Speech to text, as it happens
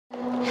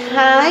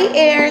Hi,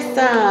 air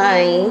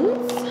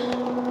signs.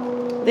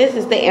 This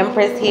is the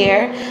Empress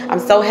here. I'm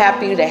so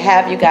happy to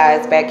have you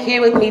guys back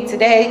here with me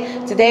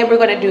today. Today we're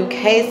going to do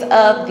case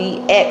of the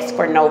ex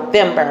for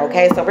November,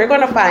 okay? So we're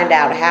going to find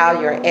out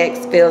how your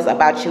ex feels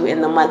about you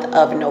in the month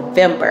of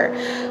November.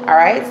 All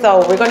right,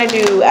 so we're going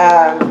to do,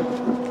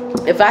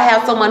 if I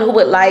have someone who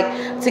would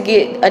like to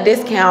get a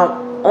discount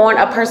on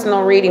a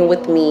personal reading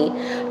with me,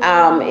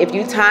 if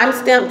you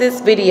timestamp this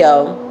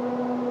video,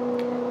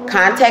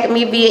 contact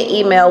me via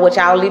email, which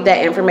I'll leave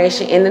that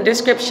information in the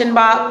description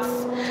box,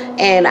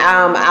 and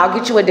I'll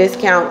get you a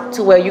discount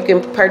to where you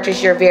can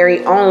purchase your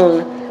very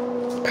own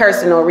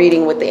personal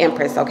reading with the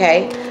Empress,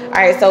 okay? All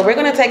right, so we're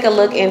going to take a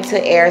look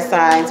into air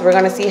signs. We're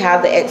going to see how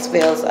the ex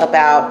feels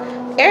about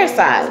air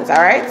signs.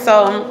 All right,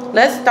 so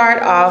let's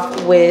start off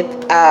with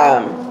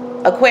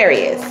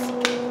Aquarius.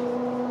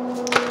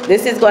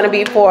 This is going to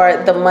be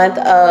for the month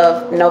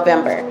of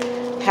November.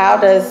 How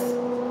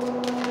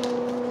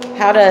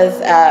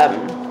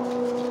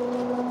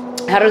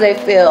do they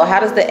feel? How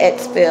does the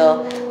ex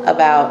feel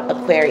about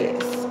Aquarius?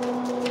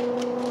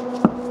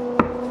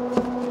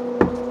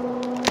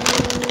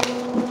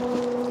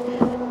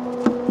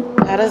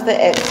 How does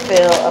the ex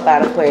feel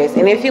about Aquarius?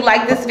 And if you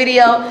like this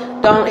video,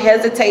 don't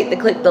hesitate to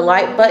click the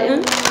like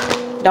button.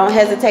 Don't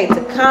hesitate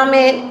to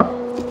comment,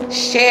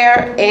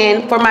 share,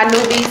 and for my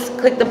newbies,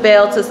 click the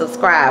bell to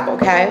subscribe,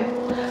 okay?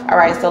 All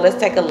right, so let's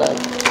take a look.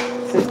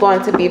 This is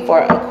going to be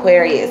for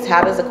Aquarius.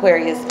 How does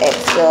Aquarius ex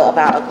feel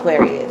about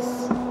Aquarius?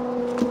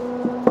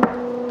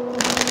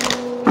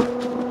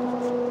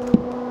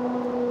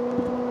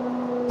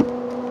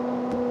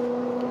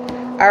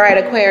 All right,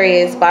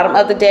 Aquarius, bottom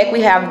of the deck,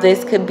 we have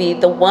this could be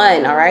the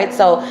one. All right,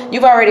 so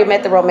you've already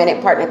met the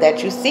romantic partner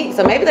that you seek.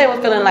 So maybe they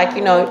were feeling like,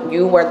 you know,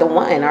 you were the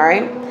one. All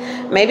right,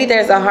 maybe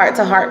there's a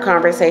heart-to-heart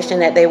conversation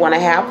that they want to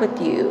have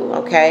with you.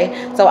 Okay,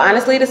 so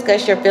honestly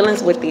discuss your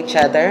feelings with each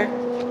other.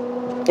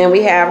 And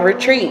we have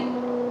retreat.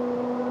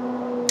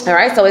 All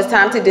right, so it's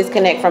time to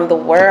disconnect from the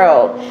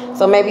world.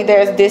 So maybe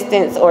there's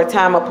distance or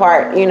time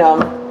apart, you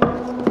know.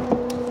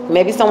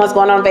 Maybe someone's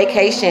going on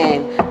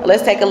vacation.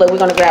 Let's take a look. We're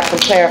going to grab some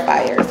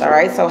clarifiers. All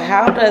right. So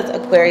how does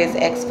Aquarius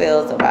ex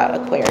feels about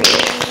Aquarius?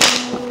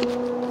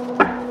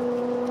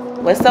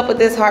 What's up with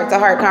this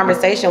heart-to-heart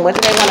conversation? What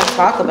do they want to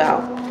talk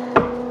about?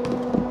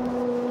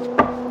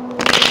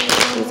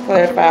 Please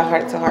clarify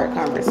heart-to-heart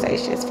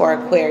conversations for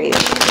Aquarius.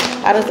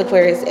 How does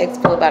Aquarius ex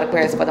feel about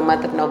Aquarius for the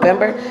month of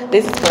November?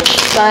 This is for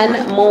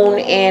Sun, Moon,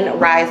 and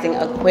Rising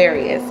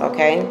Aquarius.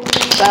 Okay.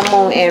 Sun,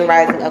 Moon, and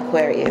Rising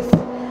Aquarius.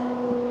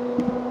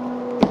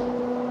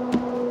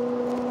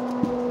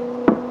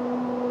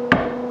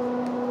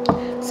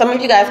 Some of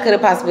you guys could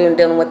have possibly been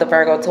dealing with the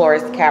Virgo,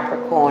 Taurus,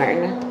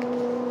 Capricorn.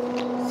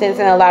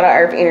 Sensing a lot of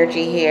earth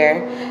energy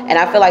here. And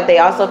I feel like they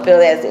also feel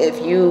as if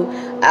you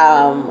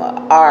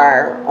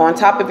are on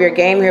top of your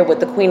game here with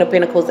the Queen of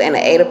Pentacles and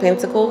the Eight of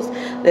Pentacles.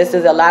 This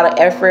is a lot of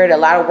effort, a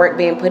lot of work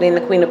being put in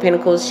the Queen of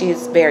Pentacles.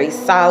 She's very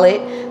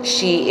solid.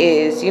 She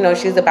is, you know,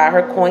 she's about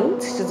her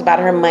coins. She's about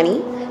her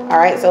money. All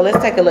right, so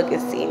let's take a look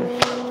and see.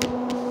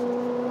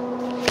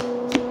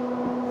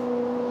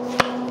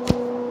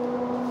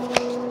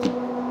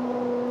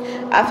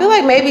 I feel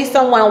like maybe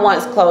someone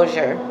wants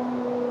closure.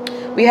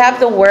 We have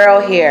the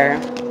World here,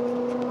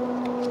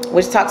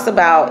 which talks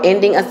about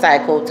ending a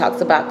cycle,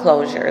 talks about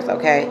closures,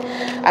 okay?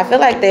 I feel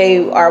like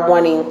they are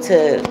wanting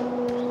to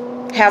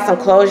have some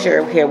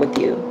closure here with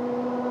you.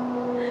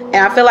 And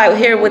I feel like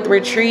here with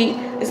retreat,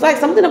 it's like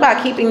something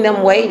about keeping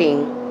them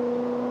waiting.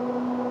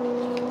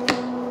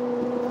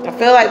 I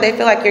feel like they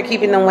feel like you're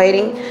keeping them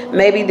waiting.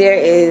 Maybe there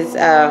is,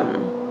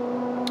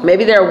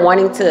 maybe they're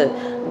wanting to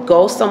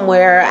go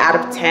somewhere out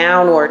of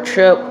town or a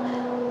trip,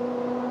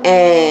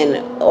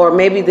 or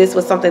maybe this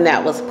was something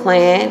that was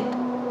planned,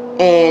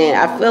 and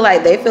I feel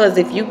like they feel as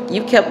if you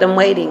kept them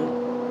waiting.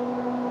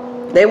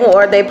 They want,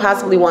 or they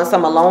possibly want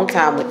some alone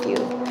time with you.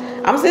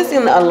 I'm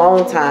sensing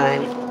alone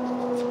time.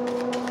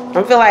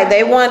 I feel like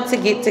they want to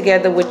get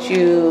together with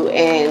you,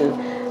 and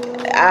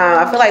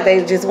I feel like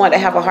they just want to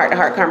have a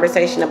heart-to-heart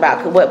conversation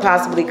about what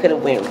possibly could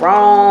have went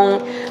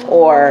wrong,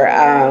 or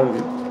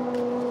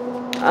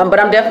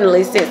but I'm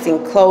definitely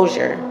sensing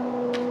closure.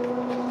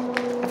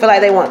 I feel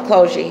like they want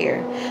closure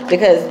here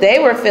because they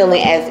were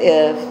feeling as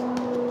if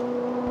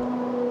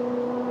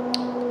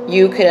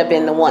you could have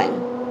been the one.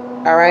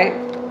 All right.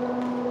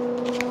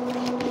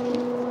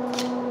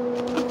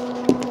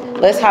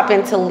 Let's hop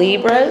into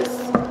Libras.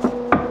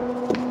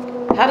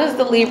 How does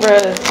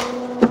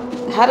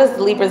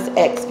Libra's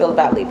ex feel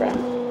about Libra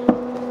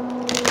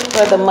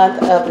for the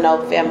month of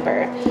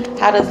November?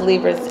 How does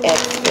Libra's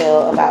ex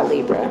feel about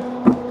Libra?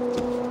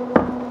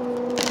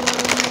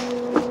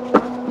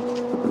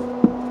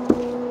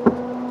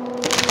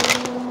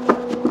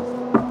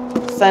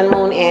 Sun,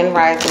 Moon, and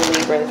Rising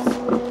Libras.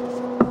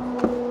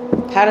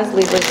 How does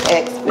Libra's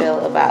ex feel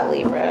about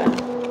Libra?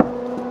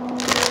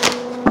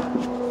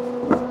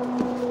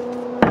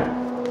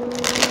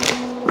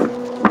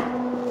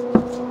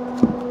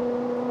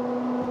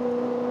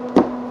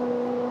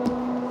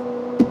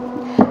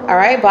 All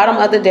right, bottom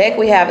of the deck,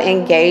 we have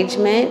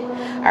engagement.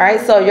 All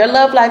right, so your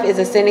love life is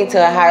ascending to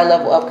a higher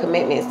level of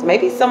commitments.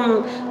 Maybe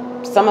some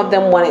of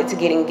them wanted to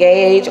get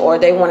engaged, or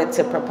they wanted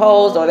to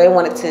propose, or they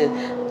wanted to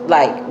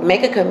like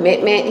make a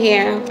commitment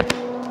here.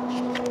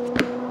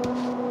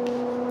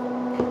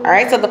 All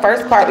right, so the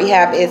first part we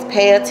have is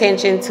pay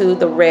attention to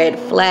the red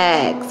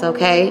flags,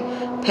 okay?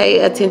 Pay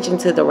attention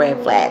to the red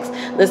flags.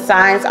 The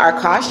signs are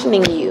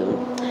cautioning you,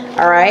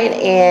 all right?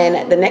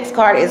 And the next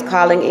card is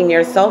calling in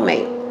your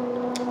soulmate.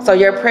 So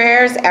your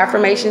prayers,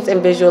 affirmations,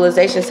 and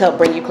visualizations help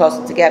bring you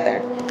closer together.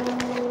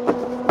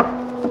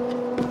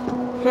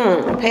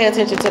 Pay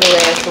attention to the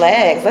red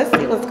flags. Let's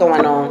see what's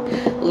going on.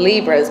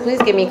 Libras,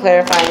 please give me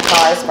clarifying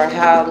cards for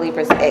how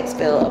Libra's ex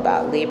feel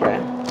about Libra.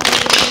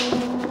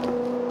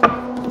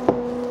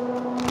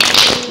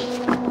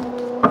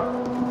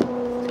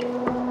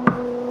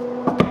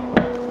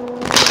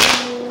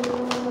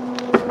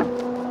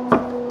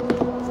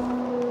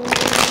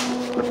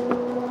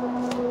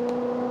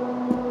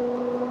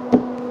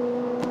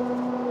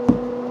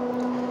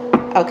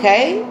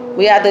 Okay,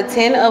 we have the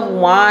 10 of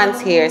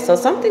Wands here. So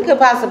something could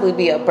possibly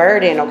be a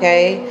burden,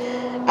 okay?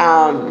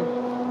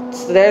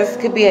 So there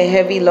could be a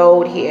heavy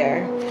load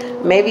here.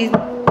 Maybe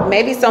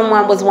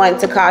someone was wanting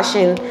to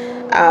caution,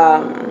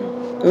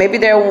 maybe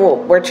they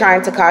were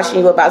trying to caution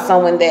you about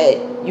someone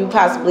that you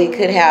possibly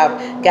could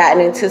have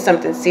gotten into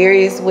something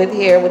serious with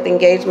here with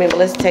engagement. But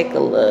let's take a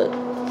look.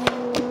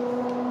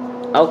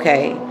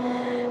 Okay,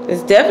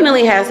 this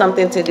definitely has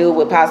something to do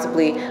with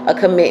possibly a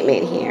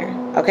commitment here.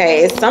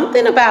 Okay, it's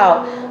something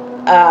about,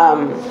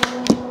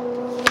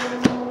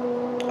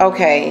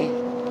 okay,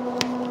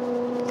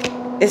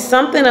 it's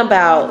something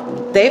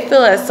about they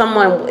feel as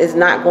someone is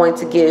not going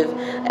to give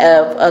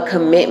a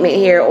commitment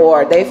here,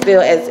 or they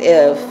feel as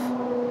if,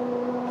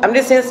 I'm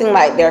just sensing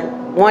like they're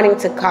wanting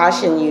to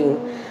caution you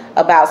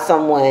about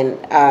someone.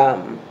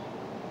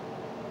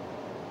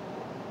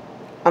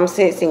 I'm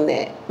sensing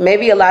that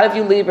maybe a lot of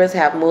you Libras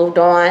have moved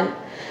on,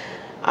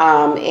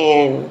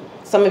 and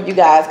some of you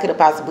guys could have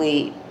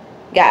possibly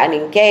gotten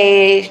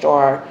engaged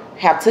or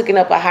have taken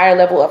up a higher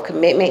level of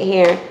commitment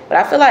here. But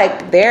I feel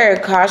like they're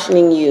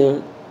cautioning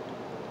you.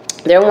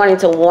 They're wanting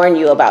to warn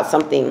you about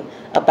something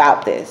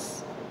about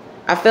this.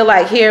 I feel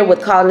like here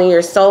with calling in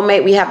your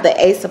soulmate, we have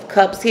the Ace of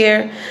Cups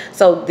here.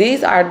 So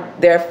these are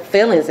their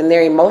feelings and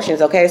their emotions,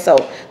 okay? So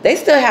they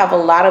still have a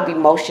lot of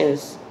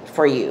emotions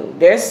for you.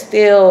 There's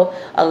still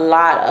a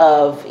lot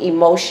of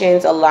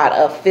emotions, a lot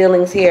of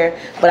feelings here.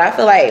 But I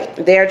feel like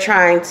they're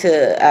trying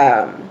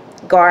to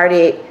guard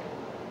it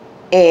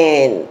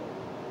and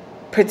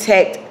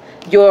protect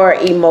your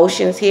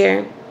emotions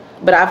here.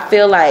 But I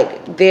feel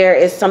like there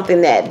is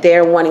something that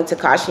they're wanting to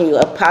caution you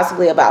of,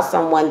 possibly about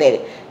someone that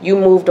you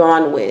moved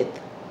on with.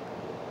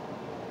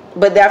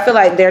 But I feel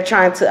like they're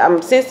trying to,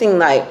 I'm sensing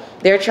like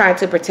they're trying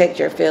to protect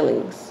your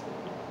feelings.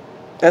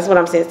 That's what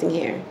I'm sensing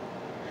here.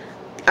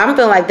 I'm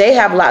feeling like they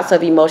have lots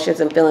of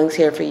emotions and feelings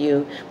here for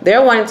you.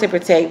 They're wanting to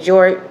protect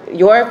your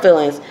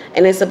feelings,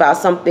 and it's about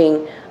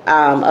something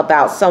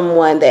about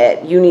someone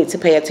that you need to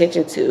pay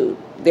attention to.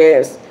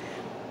 There's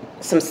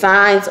some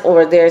signs,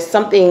 or there's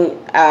something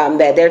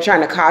that they're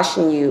trying to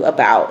caution you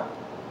about.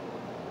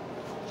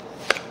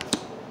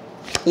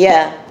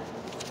 Yeah,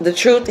 the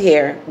truth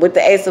here with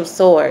the Ace of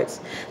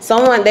Swords.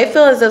 Someone, they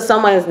feel as if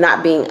someone is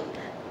not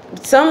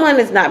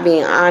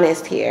being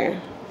honest here.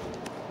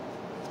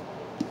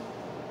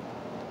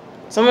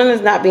 Someone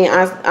is not being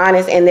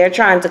honest, and they're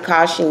trying to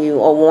caution you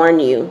or warn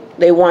you.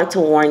 They want to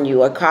warn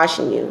you or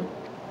caution you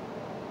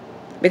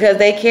because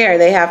they care.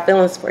 They have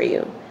feelings for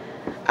you.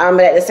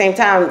 But at the same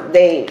time,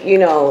 they, you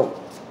know,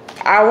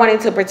 are wanting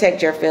to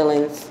protect your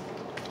feelings.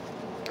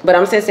 But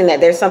I'm sensing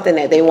that there's something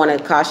that they want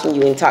to caution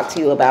you and talk to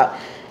you about.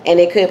 And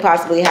it could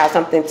possibly have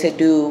something to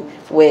do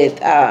with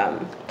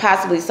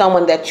possibly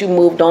someone that you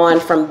moved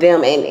on from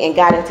them and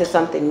got into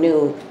something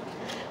new.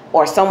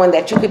 Or someone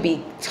that you could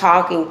be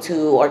talking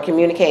to or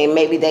communicating.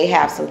 Maybe they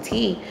have some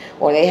tea,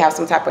 or they have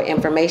some type of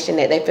information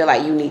that they feel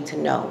like you need to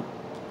know,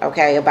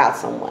 okay, about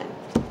someone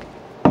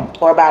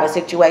or about a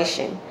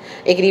situation.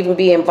 It could even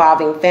be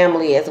involving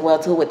family as well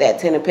too, with that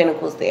 10 of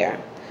Pentacles there.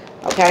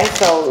 Okay,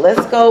 so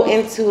let's go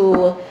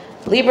into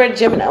Libra,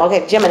 Gemini.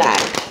 Okay, Gemini.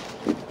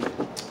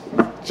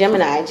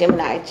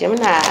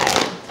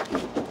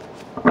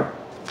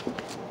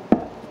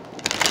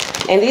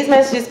 And these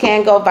messages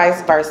can go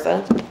vice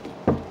versa.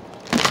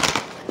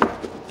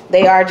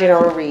 They are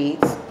general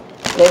reads.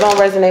 They don't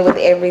resonate with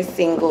every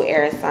single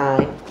air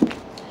sign.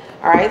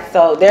 All right,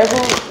 so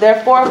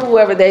they're for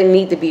whoever they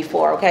need to be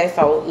for. Okay,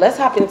 so let's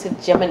hop into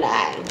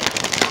Gemini.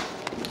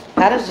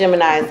 How does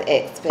Gemini's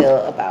ex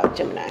feel about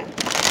Gemini?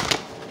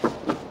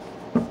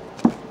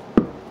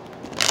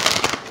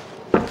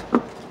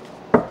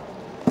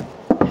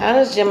 How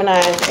does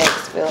Gemini's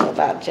ex feel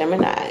about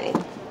Gemini?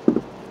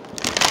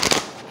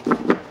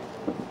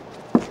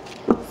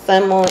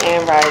 Sun, Moon,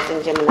 and Rising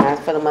Geminis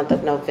for the month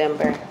of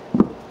November.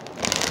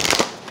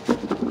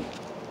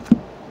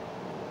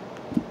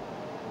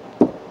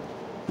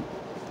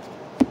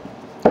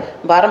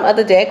 Bottom of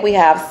the deck, we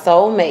have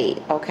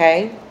soulmate,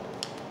 okay?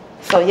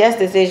 So yes,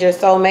 this is your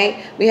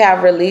soulmate. We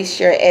have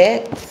release your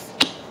ex.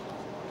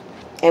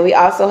 And we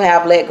also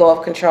have let go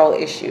of control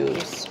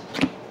issues.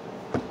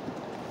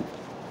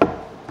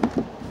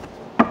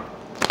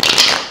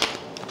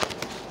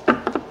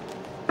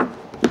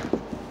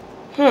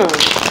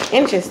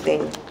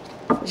 Interesting.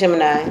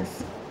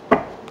 Geminis.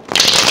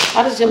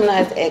 How does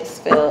Gemini's ex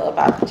feel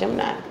about the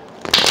Gemini?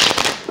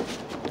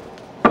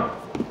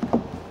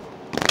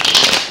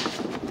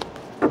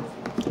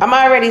 I'm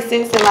already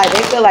sensing like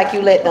they feel like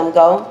you let them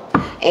go.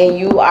 And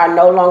you are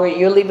no longer,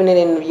 you're leaving it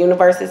in the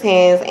universe's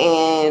hands,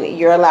 and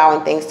you're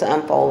allowing things to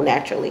unfold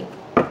naturally.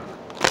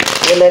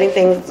 You're letting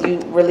things, you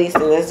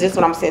releasing. That's just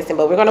what I'm sensing.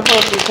 But we're going to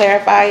pull some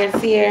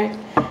clarifiers here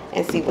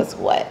and see what's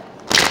what.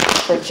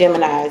 For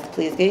Geminis,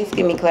 please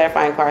give me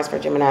clarifying cards for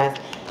Geminis.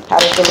 How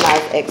does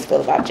Gemini's ex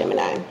feel about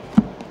Gemini?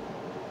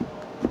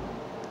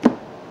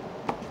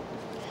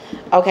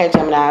 Okay,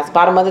 Geminis.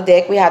 Bottom of the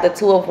deck, we have the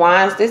Two of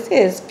Wands. This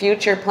is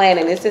future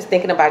planning. This is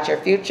thinking about your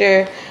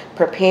future,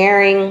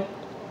 preparing.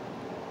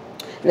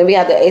 And then we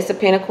have the Ace of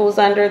Pentacles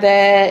under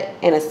that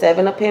and a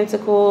Seven of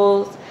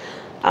Pentacles.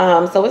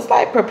 So it's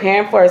like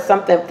preparing for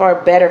something, for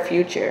a better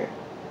future.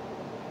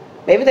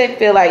 Maybe they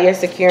feel like you're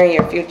securing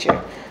your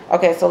future.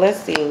 Okay, so let's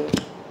see.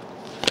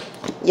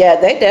 Yeah,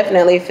 they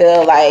definitely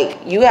feel like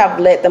you have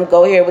let them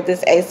go here with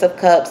this Ace of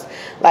Cups.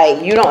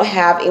 Like you don't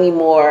have any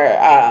more,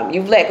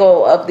 you've let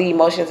go of the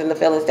emotions and the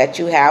feelings that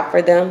you have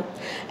for them.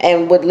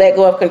 And with let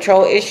go of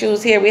control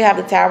issues, here we have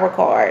the Tower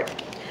card,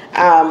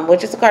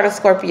 which is a card of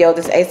Scorpio.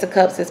 This Ace of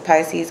Cups is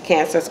Pisces,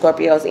 Cancer,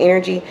 Scorpio's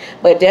energy.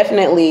 But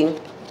definitely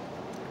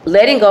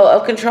letting go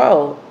of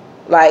control.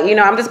 Like, you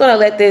know, I'm just going to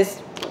let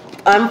this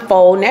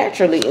unfold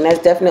naturally. And that's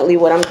definitely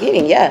what I'm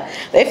getting. Yeah,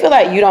 they feel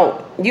like you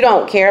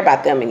don't care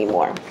about them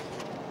anymore.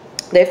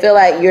 They feel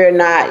like you're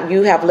not,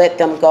 you have let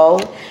them go,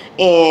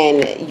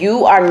 and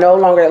you are no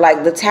longer,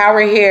 like the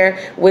Tower here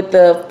with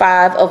the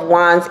Five of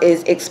Wands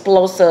is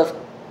explosive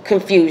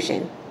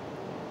confusion.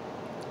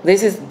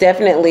 This is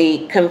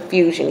definitely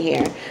confusion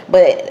here.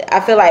 But I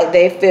feel like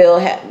they feel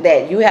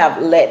that you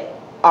have let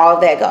all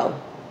that go.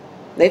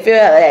 They feel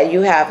that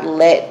you have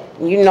let,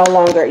 you no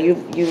longer,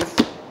 you've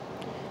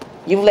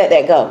let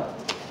that go.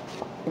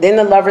 Then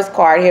the Lover's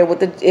card here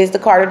with is the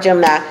card of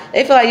Gemini.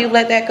 They feel like you've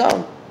let that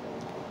go.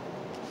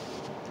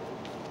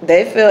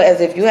 They feel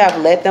as if you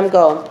have let them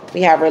go.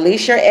 We have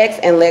release your ex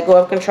and let go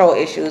of control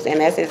issues.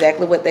 And that's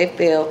exactly what they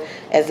feel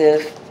as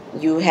if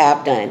you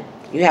have done.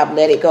 You have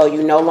let it go.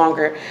 You no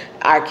longer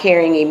are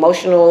carrying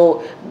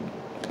emotional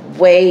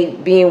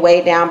weight, being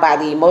weighed down by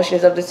the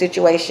emotions of the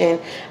situation.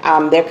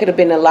 There could have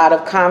been a lot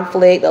of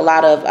conflict, a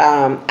lot of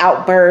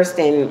outbursts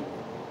and,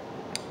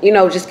 you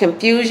know, just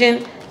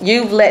confusion.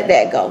 You've let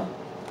that go.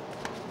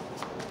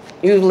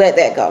 You've let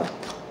that go.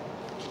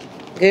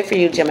 Good for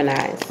you,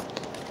 Geminis.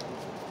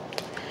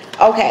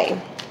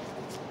 Okay,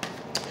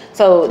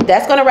 so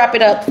that's going to wrap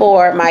it up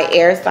for my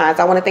air signs.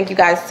 I want to thank you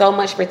guys so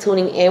much for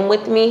tuning in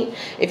with me.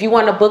 If you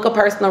want to book a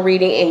personal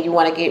reading and you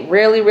want to get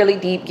really, really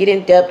deep, get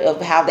in depth of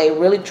how they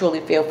really, truly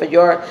feel for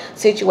your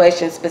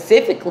situation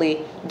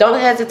specifically, don't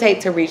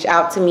hesitate to reach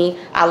out to me.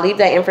 I'll leave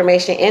that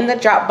information in the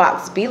drop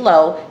box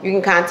below. You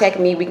can contact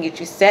me. We can get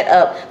you set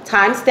up,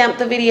 timestamp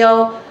the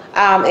video.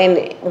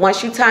 And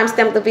once you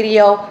timestamp the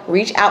video,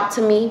 reach out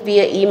to me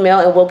via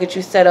email and we'll get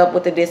you set up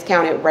with a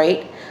discounted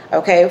rate,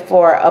 okay,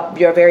 for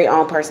your very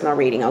own personal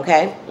reading,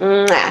 okay?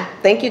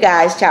 Thank you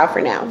guys. Ciao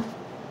for now.